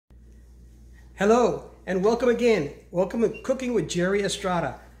Hello and welcome again. Welcome to Cooking with Jerry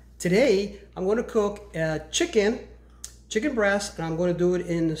Estrada. Today I'm going to cook chicken breast, and I'm going to do it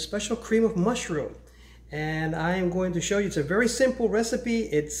in a special cream of mushroom. And I am going to show you, it's a very simple recipe.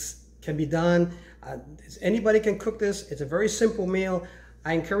 It can be done, anybody can cook this. It's a very simple meal.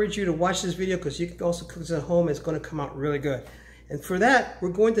 I encourage you to watch this video because you can also cook this at home. It's going to come out really good. And for that, we're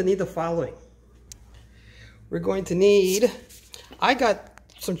going to need the following. We're going to need, I got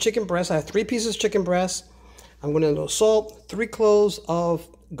some chicken breast. I have 3 pieces of chicken breast. I'm going to do salt, 3 cloves of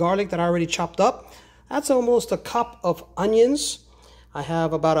garlic that I already chopped up. That's almost a cup of onions. I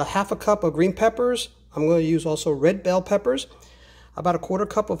have about a half a cup of green peppers. I'm going to use also red bell peppers. About a 1/4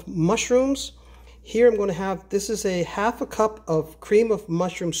 cup of mushrooms. Here I'm going to have, this is a half a cup of cream of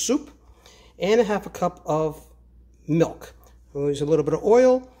mushroom soup and a half a cup of milk. I'm going to use a little bit of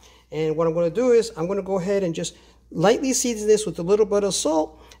oil. And what I'm going to do is I'm going to go ahead and just lightly season this with a little bit of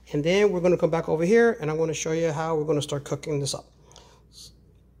salt, and then we're going to come back over here and I'm going to show you how we're going to start cooking this up.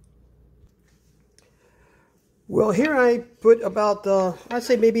 Well, here I put about, I'd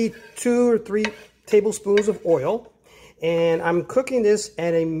say maybe 2 or 3 tablespoons of oil, and I'm cooking this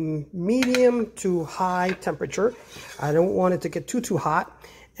at a medium to high temperature. I don't want it to get too hot.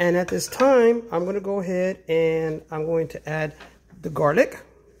 And at this time, I'm going to go ahead and I'm going to add the garlic.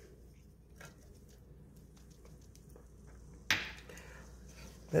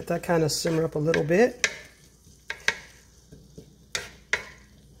 Let that kind of simmer up a little bit.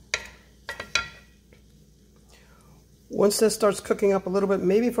 Once this starts cooking up a little bit,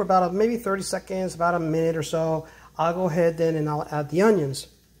 maybe for about maybe 30 seconds, about a minute or so, I'll go ahead then and I'll add the onions.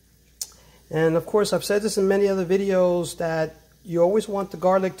 And of course, I've said this in many other videos that you always want the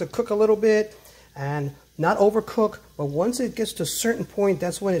garlic to cook a little bit and not overcook, but once it gets to a certain point,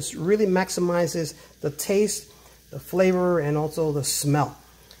 that's when it really maximizes the taste, the flavor, and also the smell.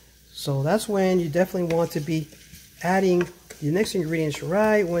 So that's when you definitely want to be adding the next ingredients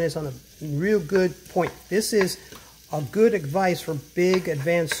right when it's on a real good point. This is a good advice for big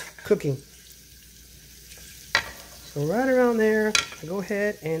advanced cooking. So right around there, I go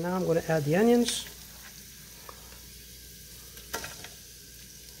ahead and now I'm going to add the onions.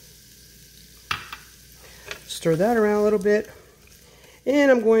 Stir that around a little bit.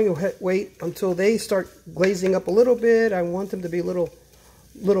 And I'm going to wait until they start glazing up a little bit. I want them to be a little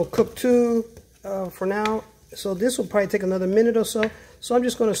cooked too for now. So this will probably take another minute or so. So I'm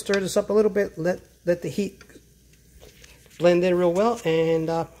just going to stir this up a little bit, let the heat blend in real well, and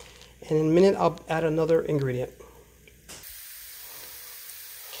in a minute I'll add another ingredient.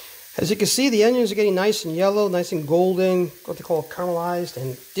 As you can see, the onions are getting nice and yellow, nice and golden, what they call caramelized,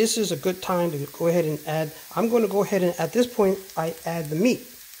 and this is a good time to go ahead and add. I'm going to go ahead and at this point I add the meat.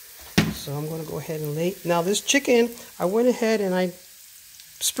 So I'm going to go ahead and lay. Now this chicken, I went ahead and I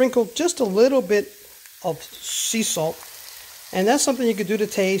sprinkled just a little bit of sea salt, and that's something you could do to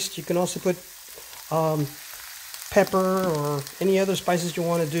taste. You can also put pepper or any other spices you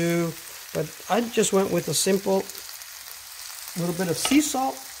want to do, but I just went with a simple little bit of sea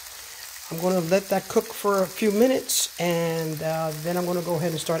salt. I'm going to let that cook for a few minutes, and then I'm going to go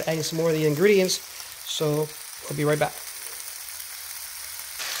ahead and start adding some more of the ingredients. So I'll be right back.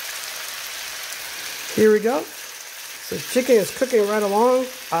 Here we go. The chicken is cooking right along.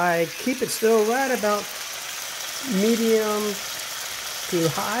 I keep it still right about medium to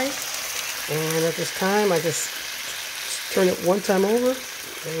high. And at this time, I just turn it one time over.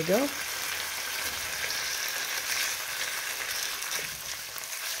 There we go.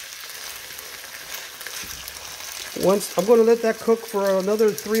 Once I'm going to let that cook for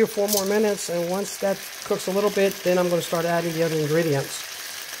another 3 or 4 more minutes, and once that cooks a little bit, then I'm going to start adding the other ingredients.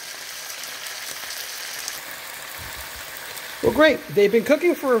 Well, great. They've been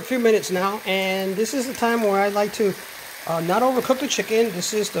cooking for a few minutes now, and this is the time where I like to not overcook the chicken. It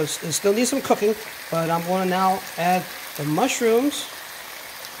still needs some cooking, but I'm going to now add the mushrooms.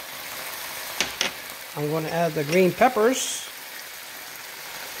 I'm going to add the green peppers.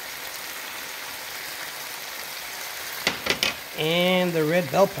 And the red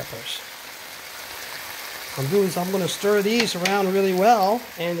bell peppers. I'm going to stir these around really well,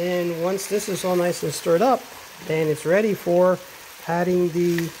 and then once this is all nice and stirred up, then it's ready for adding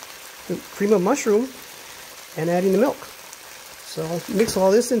the cream of mushroom and adding the milk. So mix all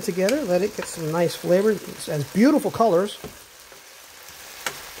this in together, let it get some nice flavor. It has beautiful colors.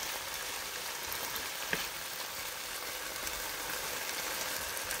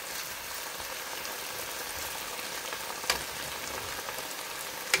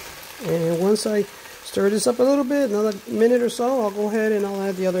 And once I stir this up a little bit, another minute or so, I'll go ahead and I'll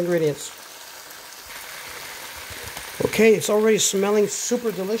add the other ingredients. Okay, it's already smelling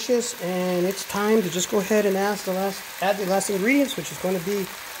super delicious, and it's time to just go ahead and add the last ingredients, which is going to be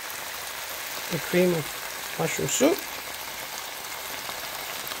the cream of mushroom soup.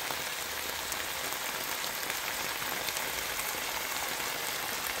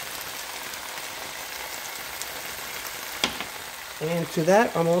 And to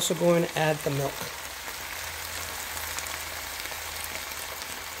that, I'm also going to add the milk.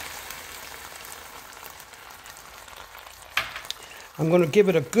 I'm going to give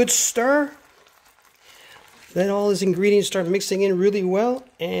it a good stir. Let all these ingredients start mixing in really well.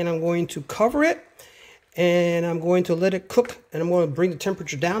 And I'm going to cover it. And I'm going to let it cook. And I'm going to bring the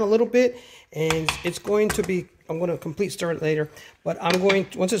temperature down a little bit. And it's going to be, I'm going to complete stir it later. But I'm going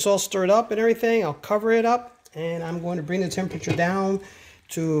to, once it's all stirred up and everything, I'll cover it up. And I'm going to bring the temperature down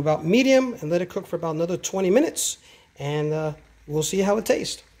to about medium. And let it cook for about another 20 minutes. And we'll see how it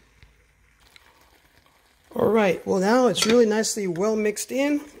tastes. All right, well now it's really nicely well mixed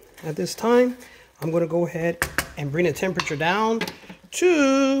in. At this time, I'm going to go ahead and bring the temperature down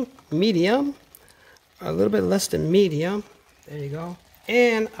to medium, a little bit less than medium. There you go.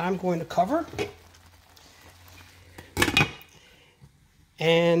 And I'm going to cover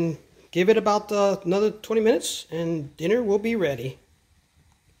and give it about another 20 minutes and dinner will be ready.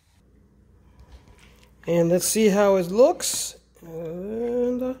 And let's see how it looks.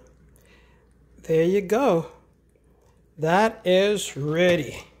 And there you go. That is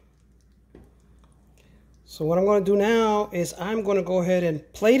ready. So what I'm going to do now is I'm going to go ahead and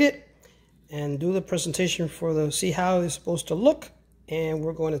plate it and do the presentation for the see how it's supposed to look, and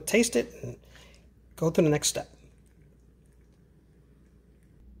we're going to taste it and go to the next step.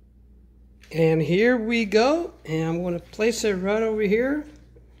 And here we go, and I'm going to place it right over here.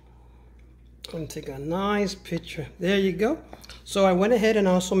 I'm going to take a nice picture. There you go. So I went ahead and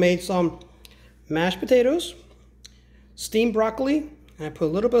also made some mashed potatoes, steamed broccoli, and I put a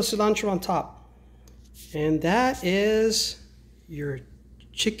little bit of cilantro on top. And that is your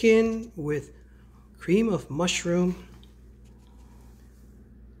chicken with cream of mushroom.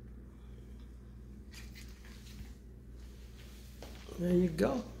 There you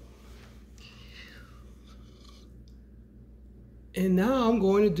go. And now I'm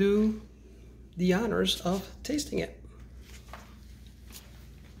going to do the honors of tasting it.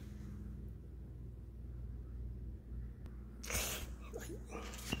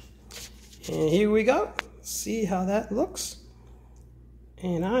 And here we go. See how that looks.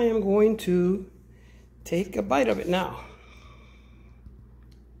 And I am going to take a bite of it now.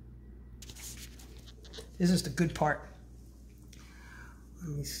 This is the good part.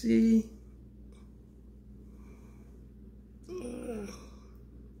 Let me see.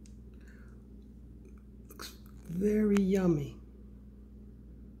 Looks very yummy.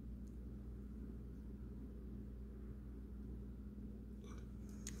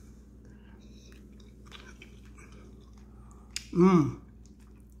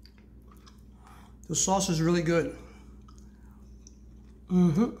 The sauce is really good.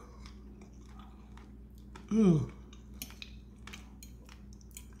 Oh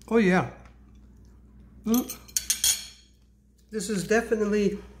yeah. This is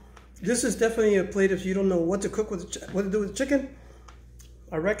definitely a plate if you don't know what to cook with, what to do with chicken.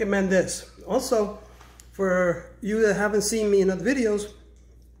 I recommend this. Also, for you that haven't seen me in other videos,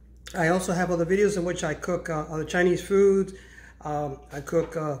 I also have other videos in which I cook other Chinese foods. I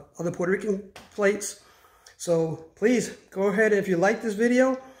cook other Puerto Rican plates. So please go ahead, if you like this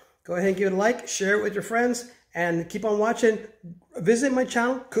video, go ahead and give it a like, share it with your friends, and keep on watching. Visit my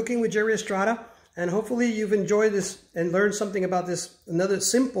channel, Cooking with Jerry Estrada, and hopefully you've enjoyed this and learned something about this, another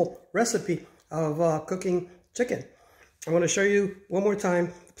simple recipe of cooking chicken. I'm going to show you one more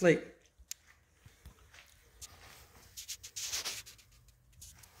time the plate.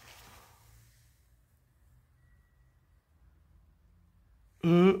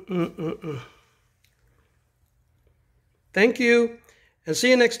 Thank you, and see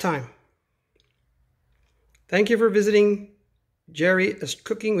you next time. Thank you for visiting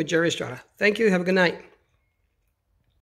Cooking with Jerry Estrada. Thank you. Have a good night.